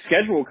is his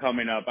schedule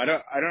coming up? I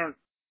don't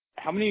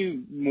how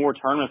many more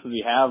tournaments does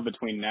he have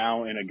between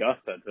now and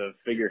Augusta to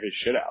figure his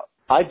shit out?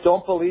 I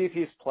don't believe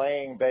he's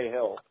playing Bay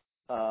Hill.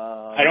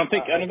 I don't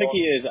think he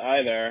is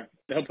either.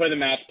 He'll play the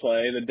match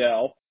play, the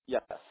Dell.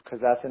 Yes, because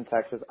that's in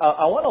Texas.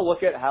 I want to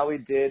look at how he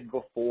did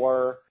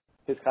before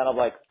his kind of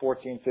like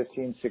 14,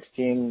 15,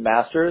 16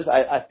 Masters.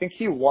 I think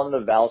he won the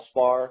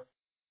Valspar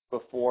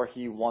before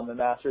he won the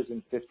Masters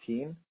in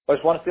 15. I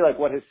just want to see like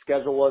what his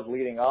schedule was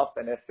leading up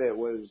and if it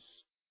was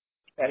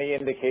any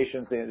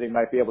indications that they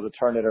might be able to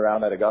turn it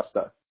around at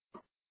Augusta.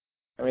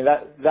 I mean,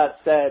 that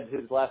said,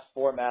 his last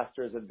 4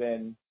 Masters have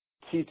been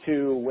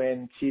T2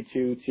 win,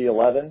 T2,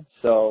 T11.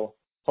 So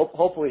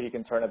hopefully he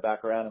can turn it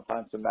back around and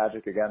find some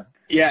magic again.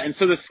 Yeah, and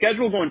so the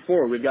schedule going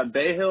forward, we've got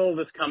Bay Hill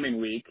this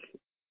coming week,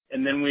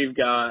 and then we've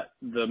got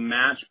the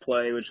match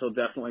play, which he'll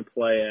definitely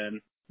play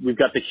in. We've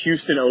got the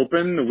Houston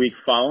Open the week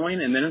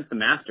following, and then it's the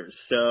Masters.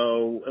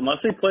 So unless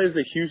he plays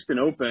the Houston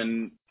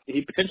Open,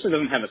 he potentially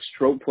doesn't have a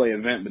stroke play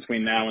event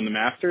between now and the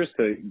Masters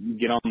to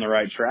get on the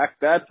right track.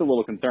 That's a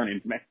little concerning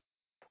to me.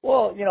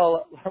 Well,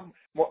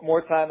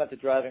 more time at the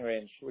driving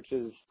range, which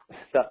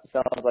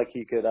sounds like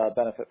he could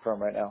benefit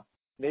from right now.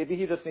 Maybe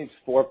he just needs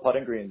 4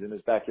 putting greens in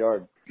his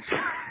backyard.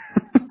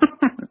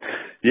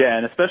 Yeah,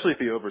 and especially if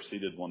he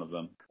overseeded one of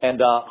them.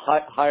 And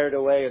hired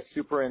away a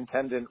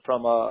superintendent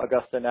from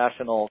Augusta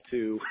National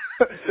to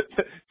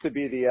to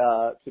be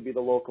the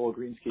local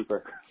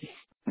greenskeeper.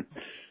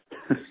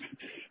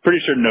 Pretty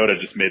sure Noda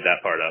just made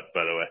that part up,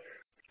 by the way.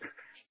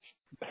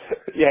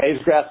 Yeah,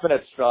 he's grasping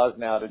at straws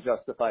now to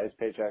justify his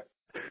paycheck.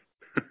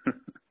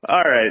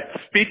 All right.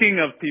 Speaking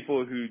of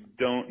people who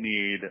don't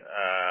need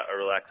a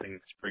relaxing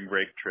spring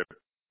break trip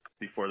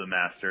before the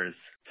Masters,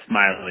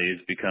 Smiley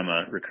has become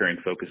a recurring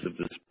focus of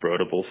this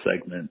Brotables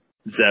segment.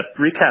 Zep,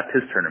 recap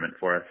his tournament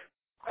for us.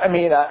 I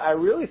mean, I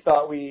really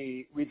thought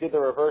we did the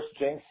reverse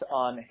jinx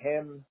on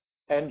him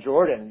and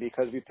Jordan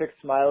because we picked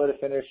Smiley to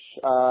finish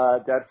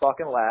dead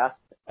fucking last,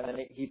 and then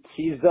he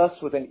teased us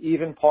with an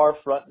even par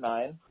front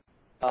 9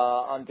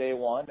 on day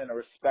 1 and a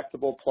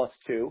respectable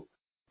 +2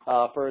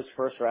 for his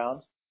first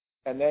round.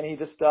 And then he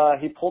just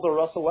he pulled a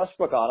Russell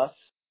Westbrook on us,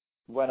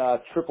 went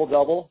a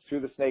triple-double through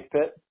the snake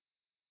pit,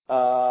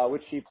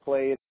 which he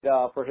played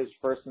for his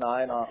first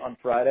 9 on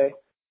Friday.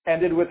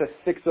 Ended with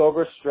a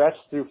 6-over stretch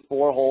through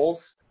 4 holes,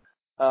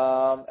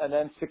 and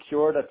then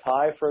secured a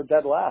tie for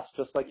dead last,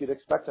 just like you'd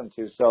expect him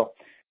to. So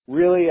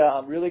really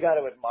got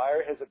to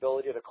admire his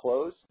ability to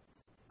close.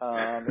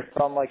 It's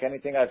unlike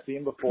anything I've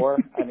seen before.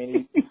 I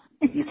mean,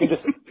 you can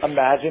just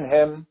imagine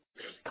him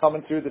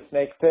coming through the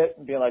snake pit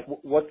and being like,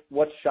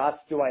 what shots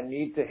do I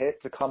need to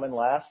hit to come in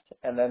last,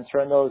 and then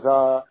turn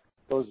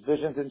those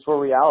visions into a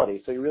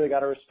reality. So you really got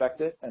to respect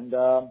it, and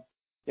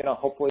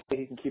hopefully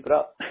he can keep it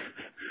up.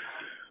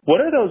 What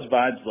are those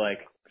vibes like,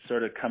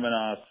 sort of coming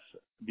off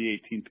the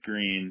 18th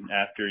green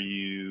after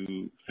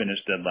you finish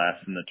dead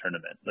last in the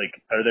tournament? Like,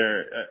 are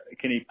there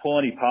can he pull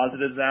any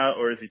positives out,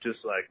 or is he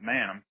just like,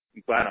 man,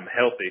 I'm glad I'm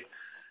healthy?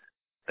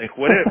 Like,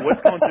 what's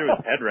going through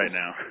his head right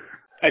now?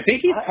 I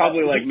think he's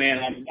probably like, man,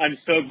 I'm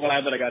so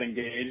glad that I got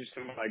engaged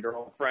to my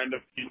girlfriend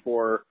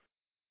before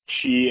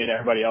she and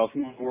everybody else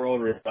in the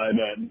world realized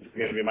that this is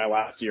going to be my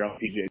last year on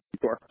the PGA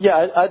Tour.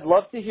 Yeah, I'd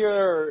love to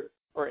hear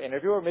or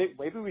interview, or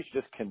maybe we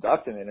should just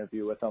conduct an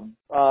interview with him.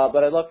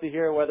 But I'd love to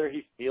hear whether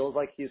he feels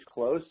like he's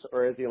close,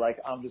 or is he like,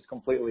 I'm just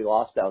completely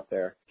lost out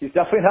there. He's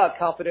definitely not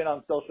confident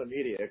on social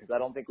media, because I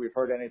don't think we've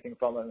heard anything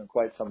from him in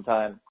quite some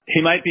time.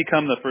 He might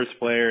become the first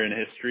player in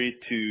history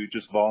to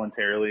just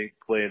voluntarily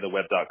play the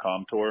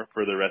web.com tour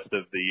for the rest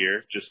of the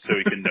year, just so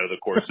he can know the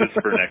courses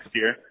for next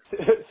year.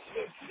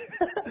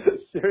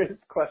 Serious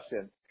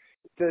question.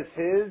 Does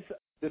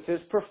his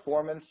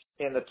performance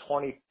in the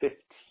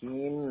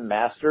 2015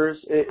 Masters,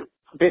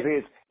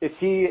 basically, is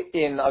he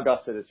in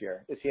Augusta this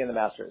year? Is he in the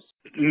Masters?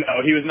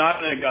 No, he was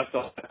not in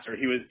Augusta last year.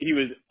 He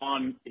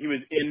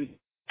was in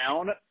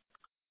town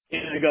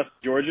in Augusta,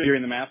 Georgia,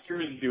 during the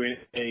Masters, doing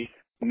a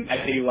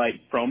Natty Light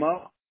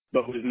promo,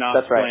 but was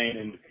not playing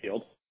in the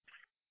field.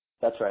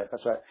 That's right.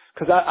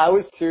 Because I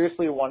was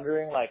seriously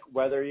wondering, like,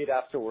 whether you'd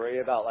have to worry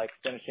about, like,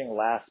 finishing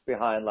last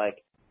behind, like,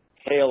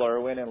 Hale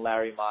Irwin and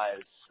Larry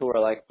Mize, who are,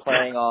 like,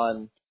 playing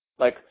on,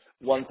 like,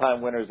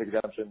 one-time winners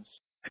exemptions.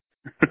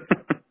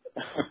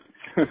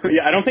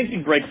 Yeah, I don't think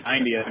he'd break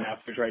 90 at the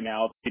Masters right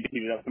now if he'd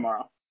heat it up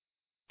tomorrow.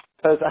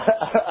 Because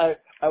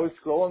I was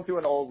scrolling through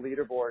an old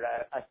leaderboard.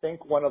 I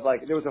think one of,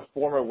 like, there was a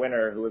former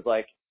winner who was,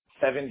 like,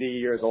 70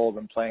 years old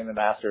and playing the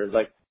Masters,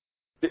 like,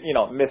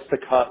 missed the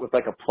cut with,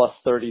 like, a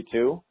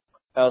 +32.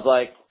 I was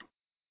like,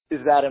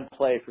 is that in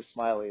play for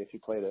Smiley if he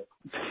played it?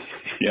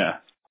 Yeah.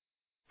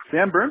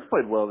 Sam Burns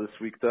played well this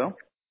week, though.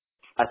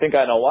 I think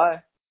I know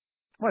why.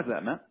 Why is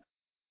that, Matt?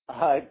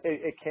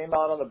 It came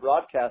out on the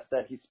broadcast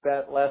that he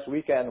spent last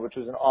weekend, which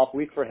was an off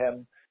week for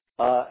him,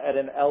 at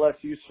an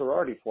LSU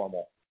sorority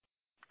formal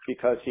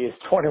because he is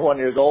 21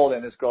 years old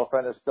and his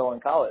girlfriend is still in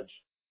college.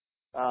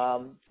 So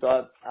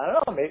I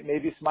don't know.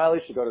 Maybe Smiley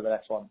should go to the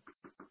next one.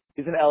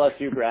 He's an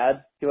LSU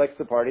grad. He likes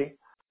to party.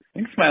 I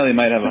think Smiley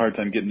might have a hard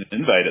time getting an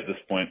invite at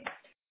this point.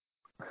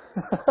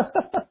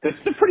 This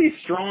is a pretty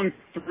strong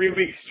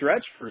 3-week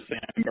stretch for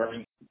Sam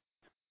Burns.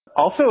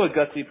 Also a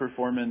gutsy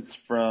performance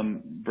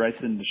from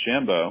Bryson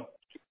DeChambeau.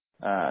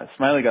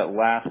 Smiley got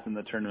last in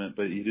the tournament,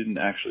 but he didn't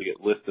actually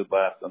get listed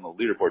last on the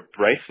leaderboard.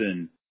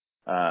 Bryson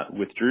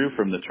withdrew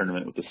from the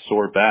tournament with a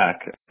sore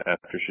back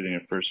after shooting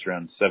a first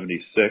round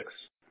 76.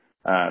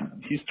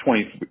 He's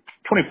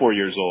 24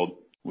 years old,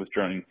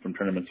 withdrawing from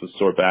tournaments with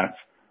sore backs.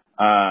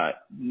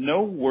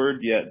 No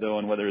word yet, though,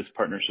 on whether his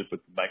partnership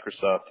with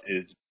Microsoft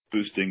is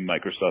boosting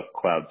Microsoft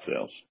cloud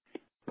sales.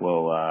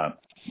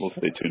 We'll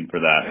stay tuned for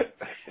that.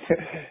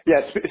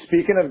 Yeah,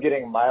 speaking of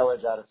getting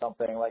mileage out of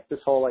something, like this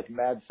whole like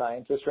mad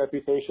scientist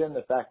reputation,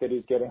 the fact that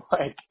he's getting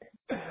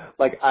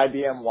like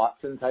IBM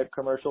Watson type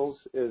commercials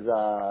is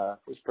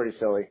pretty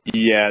silly.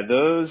 Yeah,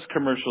 those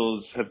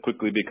commercials have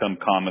quickly become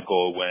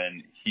comical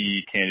when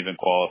he can't even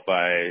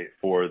qualify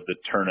for the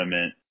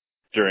tournament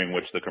during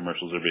which the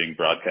commercials are being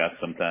broadcast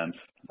sometimes.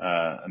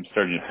 I'm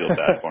starting to feel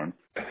bad for him.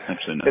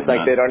 Actually, no. It's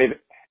like they don't even.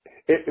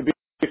 It'd be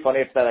funny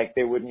if that like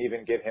they wouldn't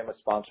even give him a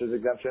sponsor's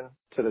exemption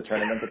to the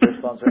tournament that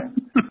they're sponsoring.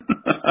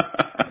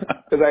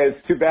 Because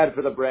it's too bad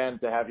for the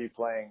brand to have you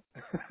playing.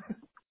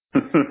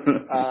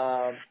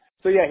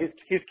 So yeah,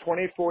 he's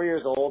 24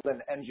 years old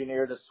and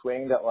engineered a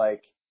swing that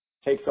like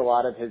takes a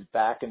lot of his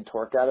back and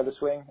torque out of the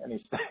swing, and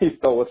he's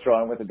still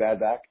withdrawing with a bad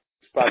back.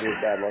 It's probably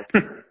his bad luck.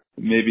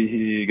 Maybe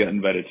he got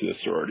invited to a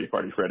sorority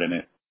party Friday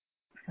night.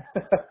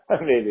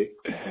 Maybe.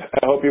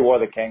 I hope he wore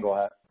the Kangol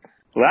hat.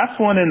 Last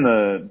one in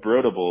the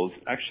Brotables,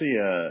 actually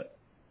a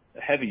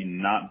heavy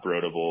not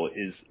Brotable,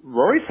 is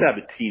Rory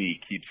Sabatini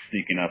keeps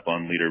sneaking up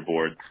on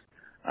leaderboards.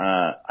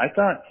 I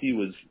thought he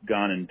was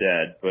gone and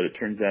dead, but it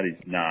turns out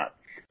he's not.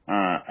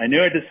 I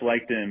knew I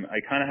disliked him. I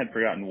kind of had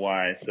forgotten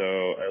why, so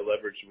I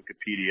leveraged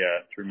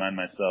Wikipedia to remind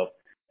myself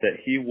that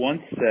he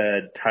once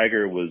said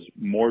Tiger was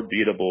more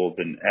beatable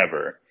than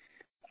ever,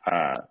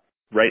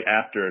 right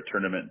after a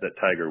tournament that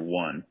Tiger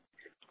won.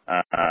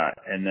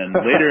 And then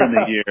later in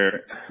the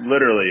year,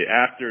 literally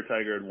after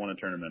Tiger had won a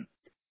tournament,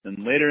 then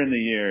later in the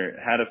year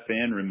had a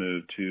fan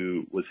removed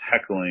who was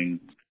heckling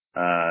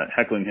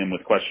him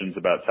with questions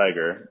about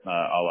Tiger, a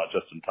la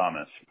Justin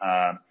Thomas.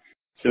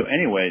 So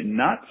anyway,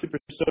 not super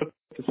stoked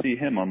to see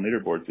him on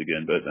leaderboards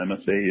again, but I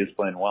must say he is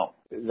playing well.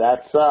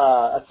 That's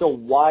a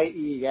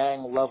Y.E.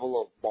 Yang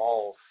level of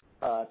balls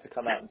to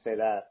come out and say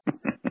that.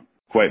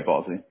 Quite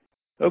ballsy.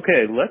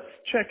 Okay, let's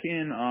check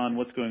in on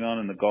what's going on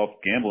in the golf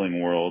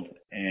gambling world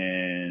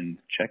and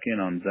check in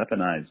on Zepp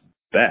and I's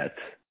bet.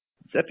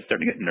 Zepp is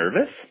starting to get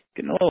nervous?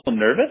 Getting a little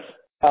nervous?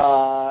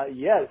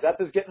 Yeah, Zepp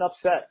is getting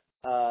upset,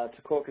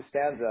 to quote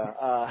Costanza.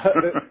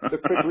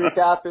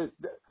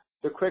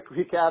 The quick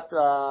recap,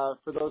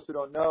 for those who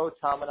don't know,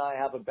 Tom and I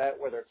have a bet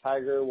whether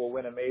Tiger will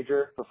win a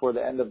major before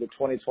the end of the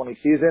 2020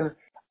 season.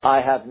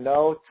 I have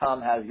no.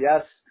 Tom has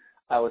yes.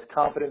 I was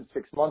confident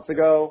 6 months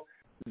ago.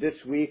 This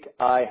week,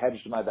 I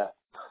hedged my bet.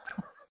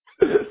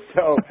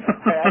 So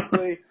I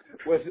actually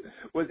was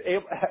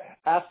able,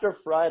 after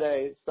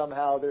Friday,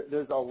 somehow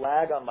there's a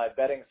lag on my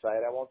betting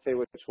site. I won't say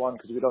which one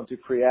because we don't do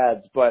free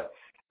ads, but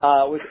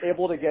was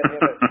able to get him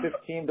at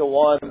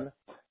 15-1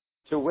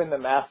 to win the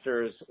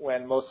Masters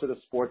when most of the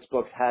sports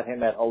books had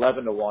him at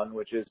 11-1,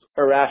 which is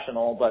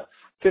irrational, but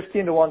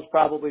 15-1 is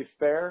probably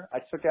fair. I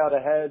took out a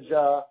hedge,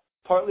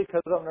 partly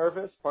because I'm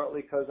nervous,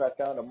 partly because I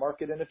found a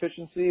market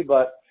inefficiency,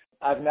 but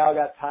I've now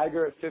got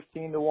Tiger at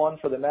 15-1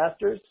 for the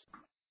Masters,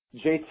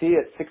 JT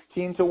at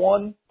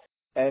 16-1,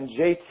 and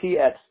JT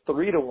at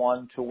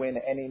 3-1 to win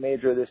any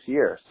major this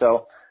year.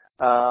 So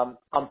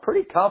I'm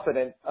pretty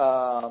confident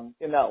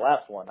in that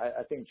last one.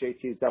 I think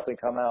JT's definitely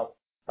come out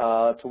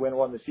to win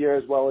one this year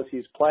as well as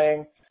he's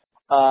playing.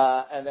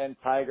 And then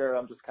Tiger,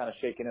 I'm just kind of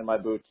shaking in my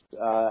boots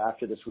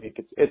after this week.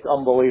 It's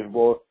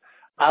unbelievable.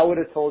 I would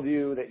have told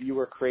you that you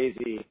were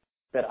crazy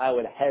that I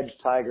would hedge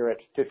Tiger at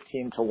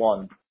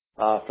 15-1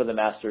 for the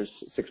Masters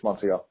 6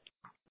 months ago.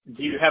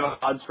 Do you have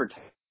odds for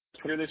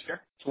Tiger this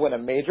year to win a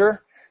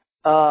major?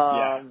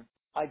 Yeah.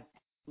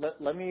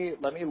 Let me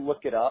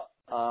look it up.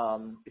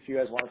 If you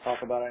guys want to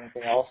talk about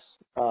anything else,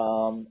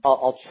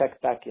 I'll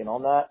check back in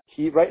on that.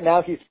 Right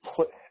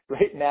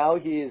now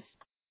he's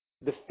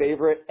the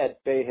favorite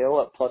at Bay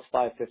Hill at plus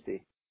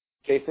 550.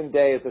 Jason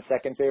Day is the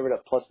second favorite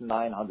at plus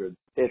 900.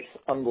 It's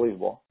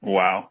unbelievable.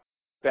 Wow.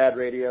 Bad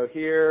radio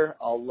here.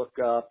 I'll look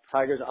up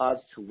Tiger's odds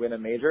to win a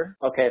major.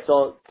 Okay,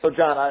 so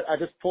John, I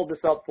just pulled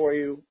this up for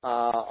you.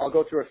 I'll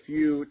go through a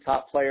few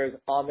top players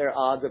on their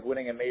odds of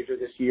winning a major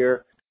this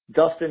year.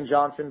 Dustin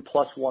Johnson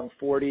plus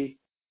 140,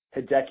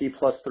 Hideki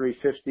plus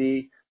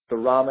 350, the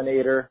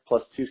Raminator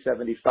plus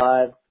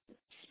 275,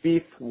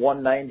 Spieth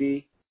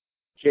 190,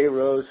 J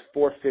Rose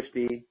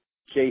 450,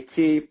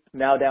 JT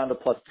now down to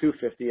plus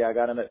 250. I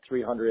got him at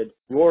 300.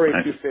 Rory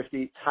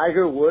 250,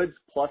 Tiger Woods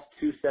plus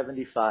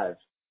 275.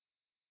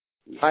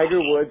 Tiger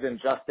Woods and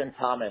Justin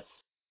Thomas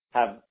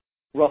have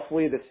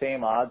roughly the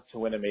same odds to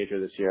win a major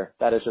this year.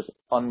 That is just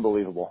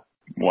unbelievable.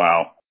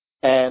 Wow.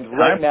 And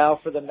right now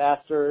for the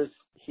Masters,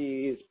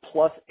 he's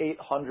plus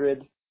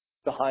 800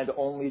 behind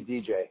only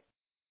DJ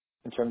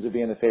in terms of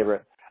being the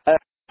favorite.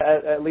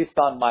 At least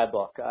on my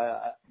book.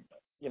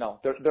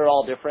 They're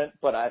all different,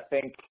 but I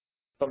think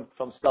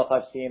from stuff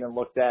I've seen and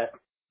looked at,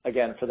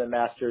 again, for the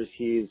Masters,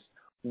 he's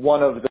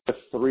one of the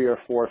 3 or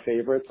 4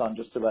 favorites on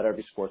just about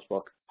every sports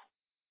book.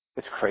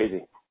 It's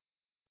crazy.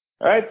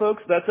 All right,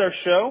 folks, that's our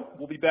show.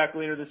 We'll be back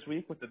later this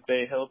week with a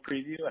Bay Hill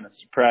preview and a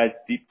surprise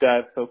deep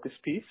dive focus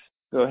piece.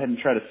 Go ahead and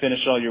try to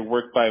finish all your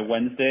work by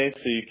Wednesday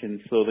so you can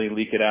slowly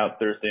leak it out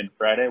Thursday and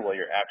Friday while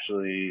you're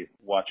actually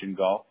watching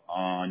golf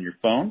on your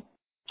phone.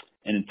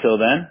 And until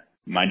then,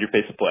 mind your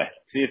pace of play.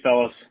 See you,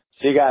 fellas.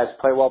 See you guys.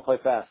 Play well, play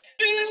fast.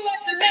 Do it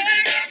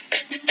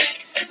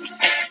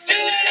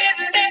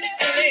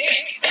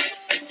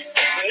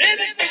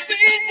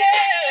every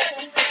day.